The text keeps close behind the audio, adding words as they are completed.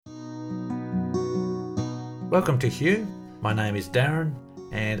Welcome to Hugh. My name is Darren,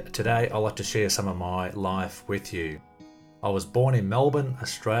 and today I'd like to share some of my life with you. I was born in Melbourne,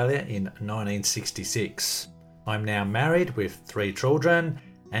 Australia in 1966. I'm now married with 3 children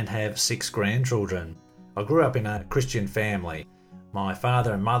and have 6 grandchildren. I grew up in a Christian family. My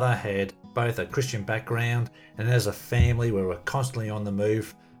father and mother had both a Christian background, and as a family we were constantly on the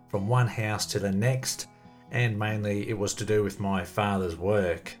move from one house to the next, and mainly it was to do with my father's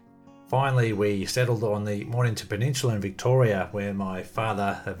work. Finally, we settled on the Mornington Peninsula in Victoria, where my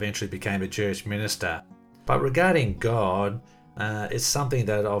father eventually became a church minister. But regarding God, it's something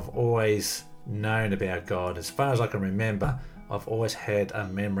that I've always known about God. As far as I can remember, I've always had a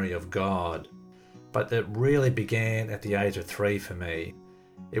memory of God. But it really began at the age of 3 for me.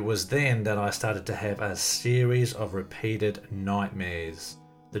 It was then that I started to have a series of repeated nightmares.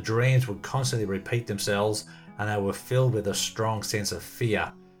 The dreams would constantly repeat themselves, and they were filled with a strong sense of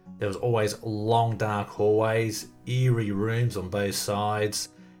fear. There was always long dark hallways, eerie rooms on both sides,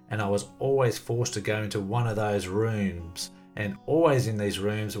 and I was always forced to go into one of those rooms. And always in these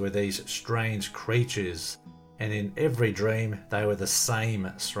rooms were these strange creatures. And in every dream, they were the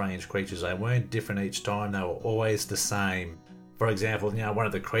same strange creatures. They weren't different each time, they were always the same. For example, one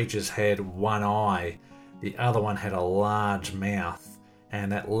of the creatures had one eye, the other one had a large mouth,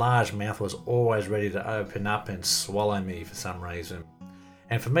 and that large mouth was always ready to open up and swallow me for some reason.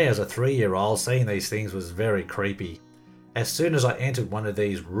 And for me as a 3-year-old, seeing these things was very creepy. As soon as I entered one of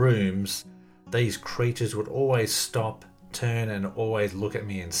these rooms, these creatures would always stop, turn, and always look at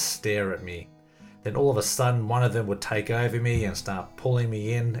me and stare at me. Then all of a sudden, one of them would take over me and start pulling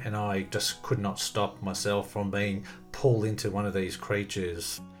me in, and I just could not stop myself from being pulled into one of these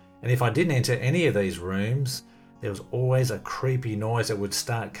creatures. And if I didn't enter any of these rooms, there was always a creepy noise that would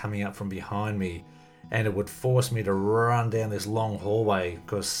start coming up from behind me, and it would force me to run down this long hallway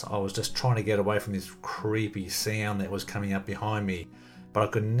because I was just trying to get away from this creepy sound that was coming up behind me. But I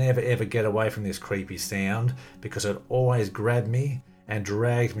could never ever get away from this creepy sound because it always grabbed me and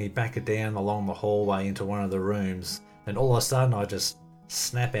dragged me back down along the hallway into one of the rooms. Then all of a sudden I just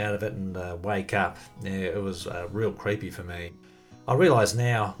snap out of it and wake up. Yeah, it was real creepy for me. I realise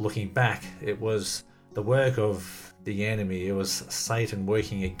now, looking back, it was the work of the enemy. It was Satan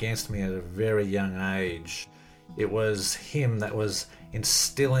working against me at a very young age. It was him that was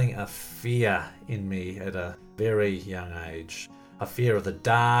instilling a fear in me at a very young age. A fear of the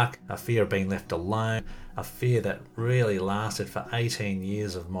dark, a fear of being left alone, a fear that really lasted for 18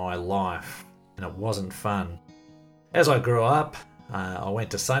 years of my life, and it wasn't fun. As I grew up, I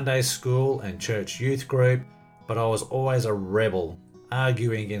went to Sunday school and church youth group, but I was always a rebel,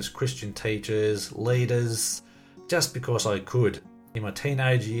 arguing against Christian teachers, leaders, just because I could. In my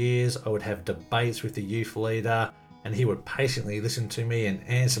teenage years, I would have debates with the youth leader, and he would patiently listen to me and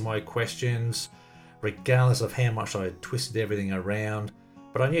answer my questions, regardless of how much I twisted everything around.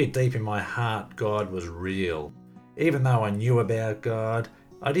 But I knew deep in my heart God was real. Even though I knew about God,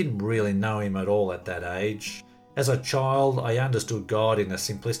 I didn't really know him at all at that age. As a child, I understood God in a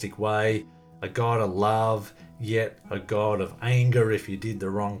simplistic way, a God of love, yet a God of anger if you did the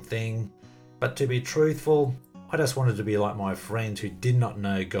wrong thing. But to be truthful, I just wanted to be like my friends who did not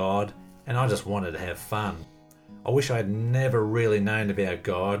know God, and I just wanted to have fun. I wish I had never really known about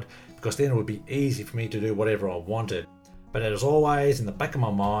God, because then it would be easy for me to do whatever I wanted. But as always, in the back of my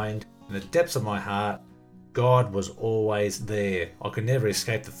mind, in the depths of my heart, God was always there. I could never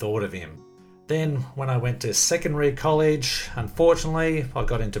escape the thought of him. Then, when I went to secondary college, unfortunately, I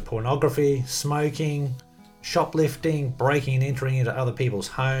got into pornography, smoking, shoplifting, breaking and entering into other people's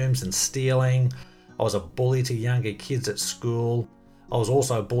homes and stealing. I was a bully to younger kids at school. I was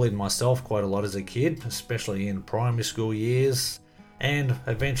also bullied myself quite a lot as a kid, especially in primary school years. And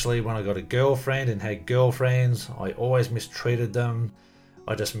eventually when I got a girlfriend and had girlfriends, I always mistreated them.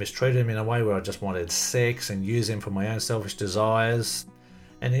 I just mistreated them in a way where I just wanted sex and used them for my own selfish desires.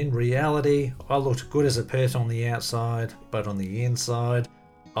 And in reality, I looked good as a person on the outside, but on the inside,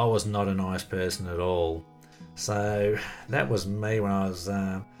 I was not a nice person at all. So that was me when I was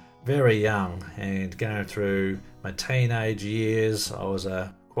very young and going through my teenage years. I was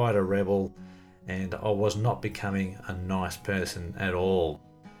quite a rebel, and I was not becoming a nice person at all.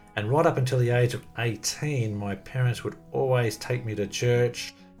 And right up until the age of 18, my parents would always take me to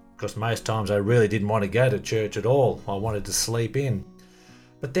church, because most times I really didn't want to go to church at all. I wanted to sleep in.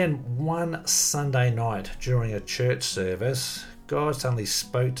 But then one Sunday night during a church service, God suddenly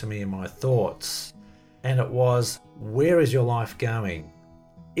spoke to me in my thoughts, and it was, "Where is your life going?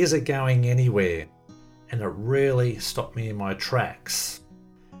 Is it going anywhere?" And it really stopped me in my tracks.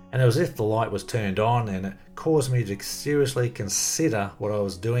 And it was as if the light was turned on, and it caused me to seriously consider what I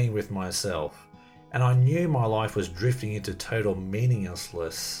was doing with myself. And I knew my life was drifting into total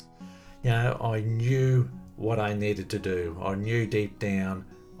meaninglessness. I knew what I needed to do. I knew deep down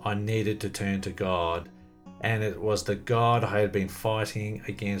I needed to turn to God. And it was the God I had been fighting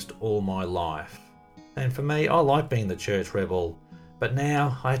against all my life. And for me, I like being the church rebel. But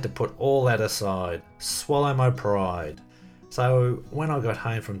now I had to put all that aside, swallow my pride. So when I got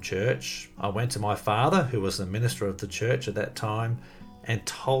home from church, I went to my father, who was the minister of the church at that time, and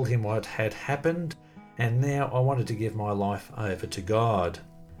told him what had happened. And now I wanted to give my life over to God.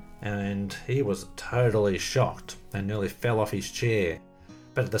 And he was totally shocked and nearly fell off his chair.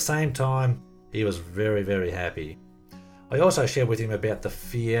 But at the same time, he was very, very happy. I also shared with him about the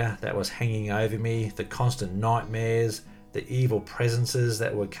fear that was hanging over me, the constant nightmares, the evil presences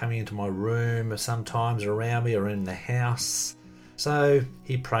that were coming into my room, sometimes around me or in the house. So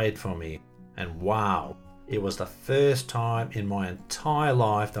he prayed for me. And wow, it was the first time in my entire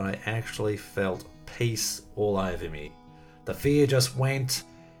life that I actually felt peace all over me. The fear just went,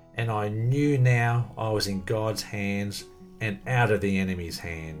 and I knew now I was in God's hands and out of the enemy's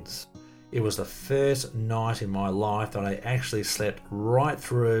hands. It was the first night in my life that I actually slept right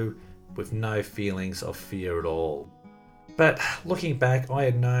through with no feelings of fear at all. But looking back, I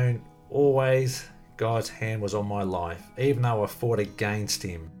had known always God's hand was on my life, even though I fought against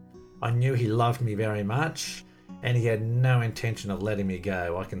him. I knew he loved me very much, and he had no intention of letting me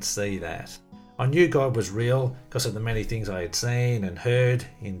go. I can see that. I knew God was real because of the many things I had seen and heard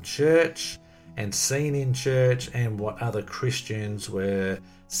in church and seen in church, and what other Christians were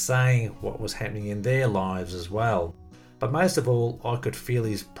saying, what was happening in their lives as well. But most of all, I could feel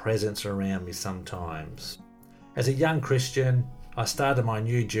his presence around me sometimes. As a young Christian, I started my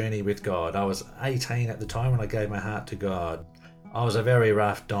new journey with God. I was 18 at the time when I gave my heart to God. I was a very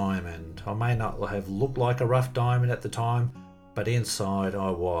rough diamond. I may not have looked like a rough diamond at the time, but inside I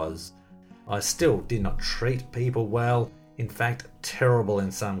was. I still did not treat people well, in fact, terrible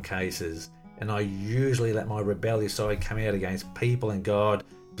in some cases. And I usually let my rebellious side come out against people and God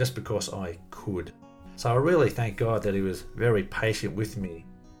just because I could. So I really thank God that he was very patient with me.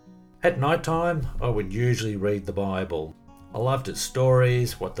 At night time, I would usually read the Bible. I loved its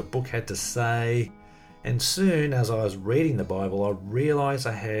stories, what the book had to say, and soon as I was reading the Bible, I realised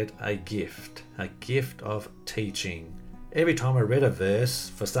I had a gift of teaching. Every time I read a verse,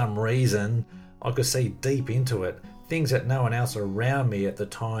 for some reason, I could see deep into it, things that no one else around me at the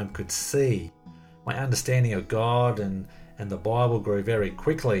time could see. My understanding of God and the Bible grew very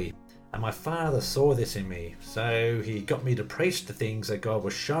quickly. And my father saw this in me, so he got me to preach the things that God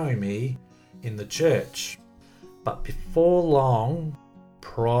was showing me in the church. But before long,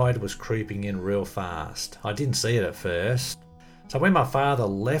 pride was creeping in real fast. I didn't see it at first. So when my father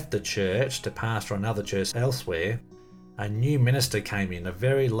left the church to pastor another church elsewhere, a new minister came in, a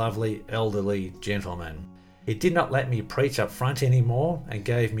very lovely elderly gentleman. He did not let me preach up front anymore and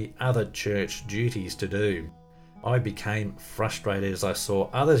gave me other church duties to do. I became frustrated as I saw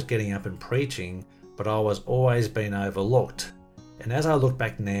others getting up and preaching, but I was always being overlooked. And as I look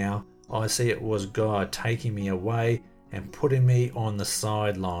back now, I see it was God taking me away and putting me on the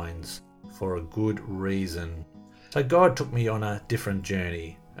sidelines for a good reason. So God took me on a different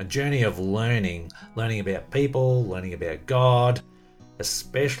journey, a journey of learning about people, learning about God,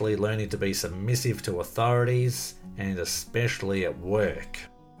 especially learning to be submissive to authorities, and especially at work.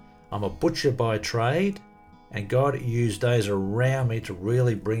 I'm a butcher by trade, and God used those around me to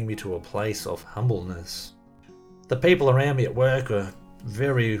really bring me to a place of humbleness. The people around me at work were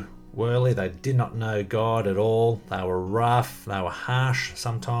very worldly. They did not know God at all. They were rough, they were harsh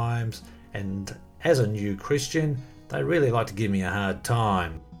sometimes, and as a new Christian, they really liked to give me a hard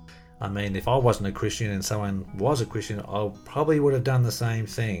time. I mean, if I wasn't a Christian and someone was a Christian, I probably would have done the same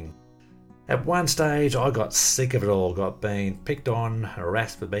thing. At one stage, I got sick of it all, got being picked on,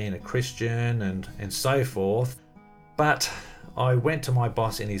 harassed for being a Christian and so forth. But I went to my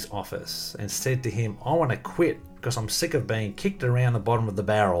boss in his office and said to him, I want to quit because I'm sick of being kicked around the bottom of the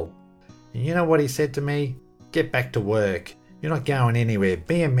barrel. And you know what he said to me? Get back to work. You're not going anywhere.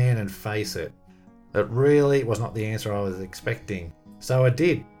 Be a man and face it. It really was not the answer I was expecting. So I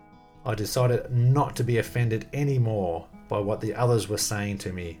did. I decided not to be offended anymore by what the others were saying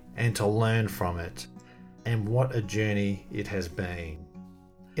to me and to learn from it. And what a journey it has been.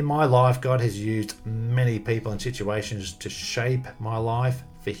 In my life, God has used many people and situations to shape my life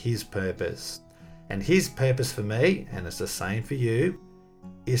for his purpose. And his purpose for me, and it's the same for you,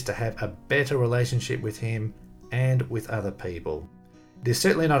 is to have a better relationship with him and with other people. It is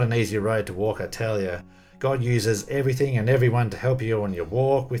certainly not an easy road to walk, I tell you. God uses everything and everyone to help you on your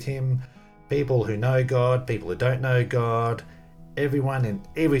walk with him. People who know God, people who don't know God, everyone and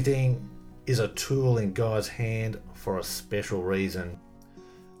everything is a tool in God's hand for a special reason.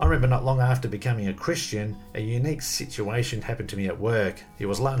 I remember not long after becoming a Christian, a unique situation happened to me at work. It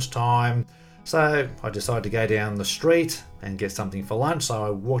was lunchtime, so I decided to go down the street and get something for lunch. So I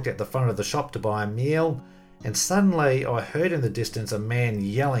walked out the front of the shop to buy a meal, and suddenly I heard in the distance a man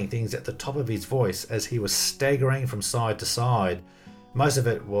yelling things at the top of his voice as he was staggering from side to side. Most of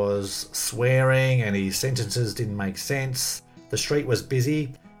it was swearing and his sentences didn't make sense. The street was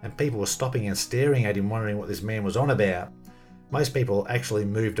busy and people were stopping and staring at him, wondering what this man was on about. Most people actually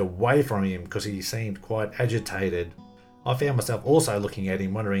moved away from him because he seemed quite agitated. I found myself also looking at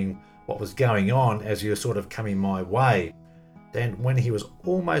him, wondering what was going on as he was sort of coming my way. Then when he was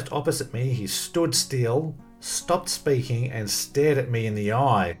almost opposite me, he stood still, stopped speaking and stared at me in the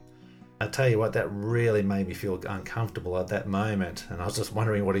eye. I tell you what, that really made me feel uncomfortable at that moment, and I was just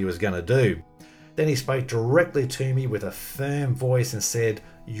wondering what he was going to do. Then he spoke directly to me with a firm voice and said,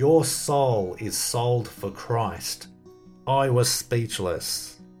 "Your soul is sold for Christ." I was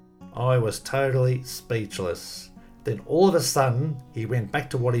speechless. I was totally speechless. Then all of a sudden, he went back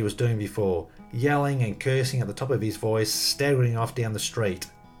to what he was doing before, yelling and cursing at the top of his voice, staggering off down the street,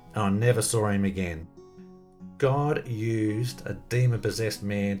 and I never saw him again. God used a demon-possessed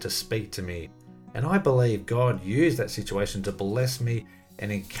man to speak to me, and I believe God used that situation to bless me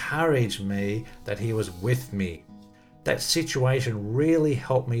and encourage me that He was with me. That situation really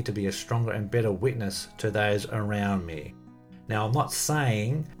helped me to be a stronger and better witness to those around me. Now, I'm not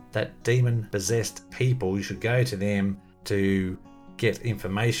saying that demon-possessed people, you should go to them to get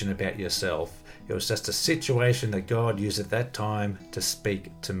information about yourself. It was just a situation that God used at that time to speak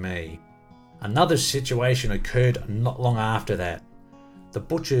to me. Another situation occurred not long after that. The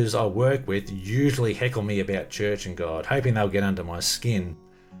butchers I work with usually heckle me about church and God, hoping they'll get under my skin.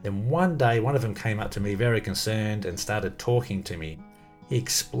 Then one day, one of them came up to me very concerned and started talking to me. He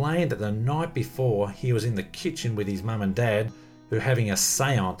explained that the night before he was in the kitchen with his mum and dad, who were having a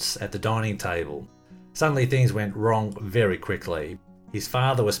seance at the dining table. Suddenly things went wrong very quickly. His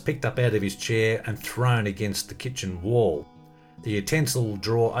father was picked up out of his chair and thrown against the kitchen wall. The utensil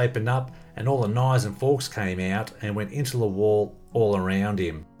drawer opened up and all the knives and forks came out and went into the wall all around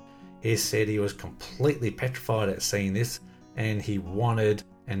him. He said he was completely petrified at seeing this and he wanted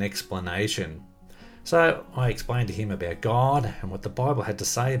an explanation. So I explained to him about God and what the Bible had to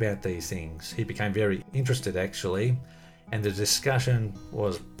say about these things. He became very interested actually, and the discussion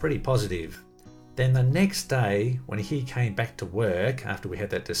was pretty positive. Then the next day, when he came back to work after we had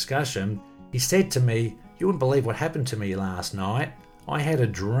that discussion, he said to me, "You wouldn't believe what happened to me last night. I had a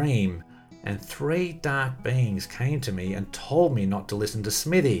dream and 3 dark beings came to me and told me not to listen to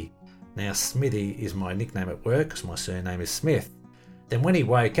Smithy." Now Smithy is my nickname at work because my surname is Smith. Then when he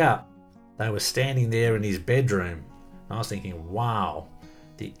woke up, they were standing there in his bedroom. I was thinking, wow,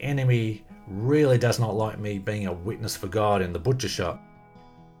 the enemy really does not like me being a witness for God in the butcher shop.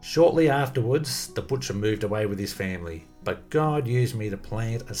 Shortly afterwards, the butcher moved away with his family, but God used me to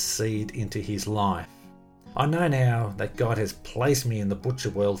plant a seed into his life. I know now that God has placed me in the butcher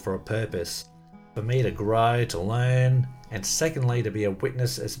world for a purpose, for me to grow, to learn, and secondly, to be a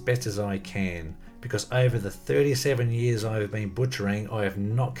witness as best as I can, because over the 37 years I have been butchering, I have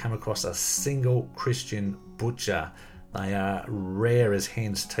not come across a single Christian butcher. They are rare as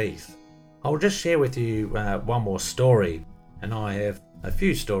hen's teeth. I'll just share with you one more story, and I have a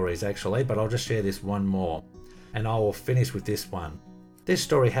few stories actually, but I'll just share this one more, and I will finish with this one. This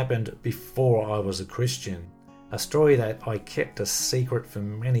story happened before I was a Christian, a story that I kept a secret for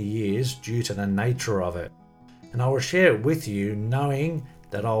many years due to the nature of it, and I will share it with you knowing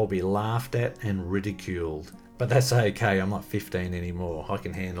that I will be laughed at and ridiculed, but that's okay, I'm not 15 anymore, I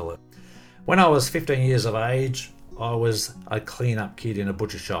can handle it. When I was 15 years of age, I was a clean-up kid in a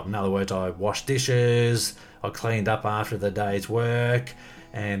butcher shop. In other words, I washed dishes, I cleaned up after the day's work,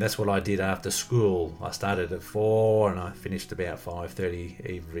 and that's what I did after school. I started at 4 and I finished about 5:30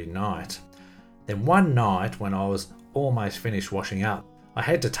 every night. Then one night when I was almost finished washing up, I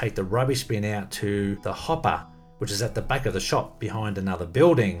had to take the rubbish bin out to the hopper, which is at the back of the shop behind another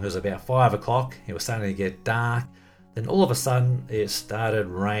building. It was about 5 o'clock, it was starting to get dark. Then all of a sudden it started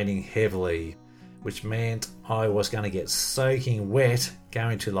raining heavily, which meant I was going to get soaking wet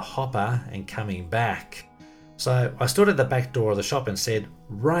going to the hopper and coming back. So I stood at the back door of the shop and said,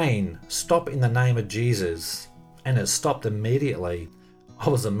 "Rain, stop in the name of Jesus." And it stopped immediately. I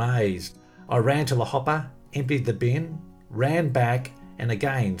was amazed. I ran to the hopper, emptied the bin, ran back, and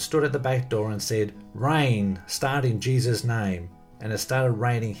again stood at the back door and said, "Rain, start in Jesus' name." And it started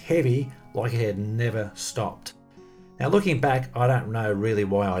raining heavy like it had never stopped. Now looking back, I don't know really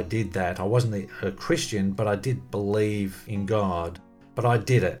why I did that. I wasn't a Christian, but I did believe in God. But I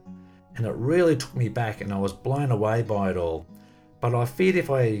did it. and it really took me back, and I was blown away by it all. But I feared if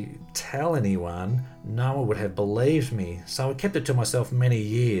I tell anyone, no one would have believed me, so I kept it to myself many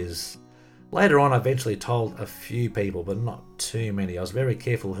years. Later on, I eventually told a few people, but not too many. I was very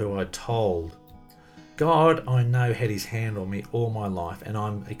careful who I told. God, I know, had his hand on me all my life, and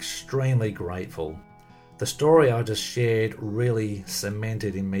I'm extremely grateful. The story I just shared really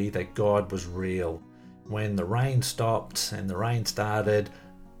cemented in me that God was real. When the rain stopped and the rain started,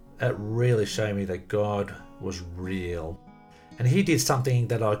 it really showed me that God was real. And he did something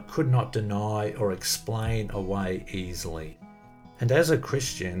that I could not deny or explain away easily. And as a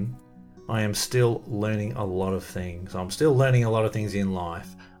Christian, I am still learning a lot of things. I'm still learning a lot of things in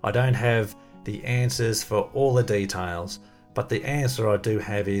life. I don't have the answers for all the details, but the answer I do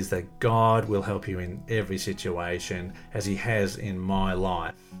have is that God will help you in every situation, as he has in my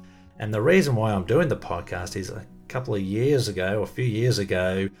life. And the reason why I'm doing the podcast is a few years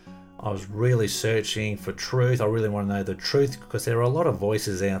ago, I was really searching for truth. I really want to know the truth, because there are a lot of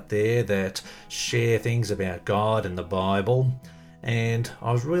voices out there that share things about God and the Bible. And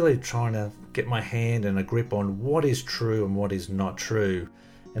I was really trying to get my hand and a grip on what is true and what is not true.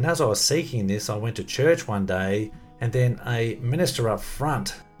 And as I was seeking this, I went to church one day, and then a minister up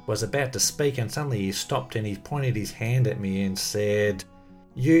front was about to speak, and suddenly he stopped and he pointed his hand at me and said,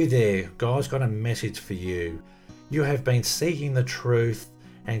 "You there, God's got a message for you. You have been seeking the truth,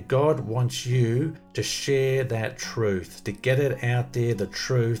 and God wants you to share that truth, to get it out there, the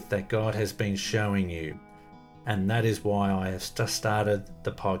truth that God has been showing you." And that is why I have just started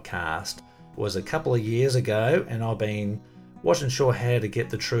the podcast. It was a couple of years ago, and wasn't sure how to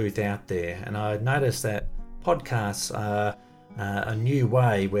get the truth out there. And I noticed that podcasts are a new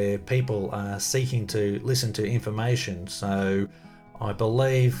way where people are seeking to listen to information. So I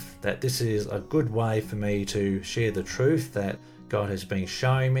believe that this is a good way for me to share the truth that God has been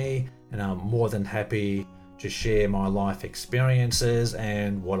showing me, and I'm more than happy to share my life experiences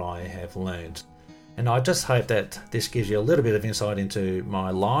and what I have learned. And I just hope that this gives you a little bit of insight into my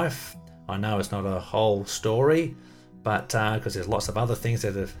life. I know it's not a whole story, but because there's lots of other things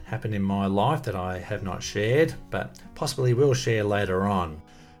that have happened in my life that I have not shared, but possibly will share later on.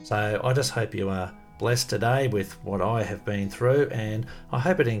 So I just hope you are blessed today with what I have been through, and I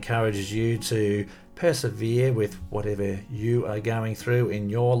hope it encourages you to persevere with whatever you are going through in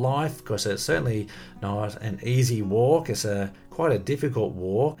your life, because it's certainly not an easy walk. It's quite a difficult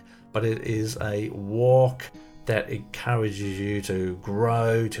walk, but it is a walk that encourages you to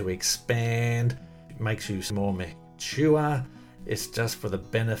grow, to expand. It makes you more mature. It's just for the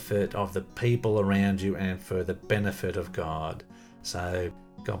benefit of the people around you and for the benefit of God. So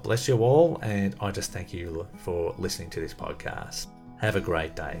God bless you all, and I just thank you for listening to this podcast. Have a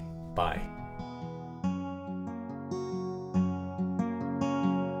great day. Bye.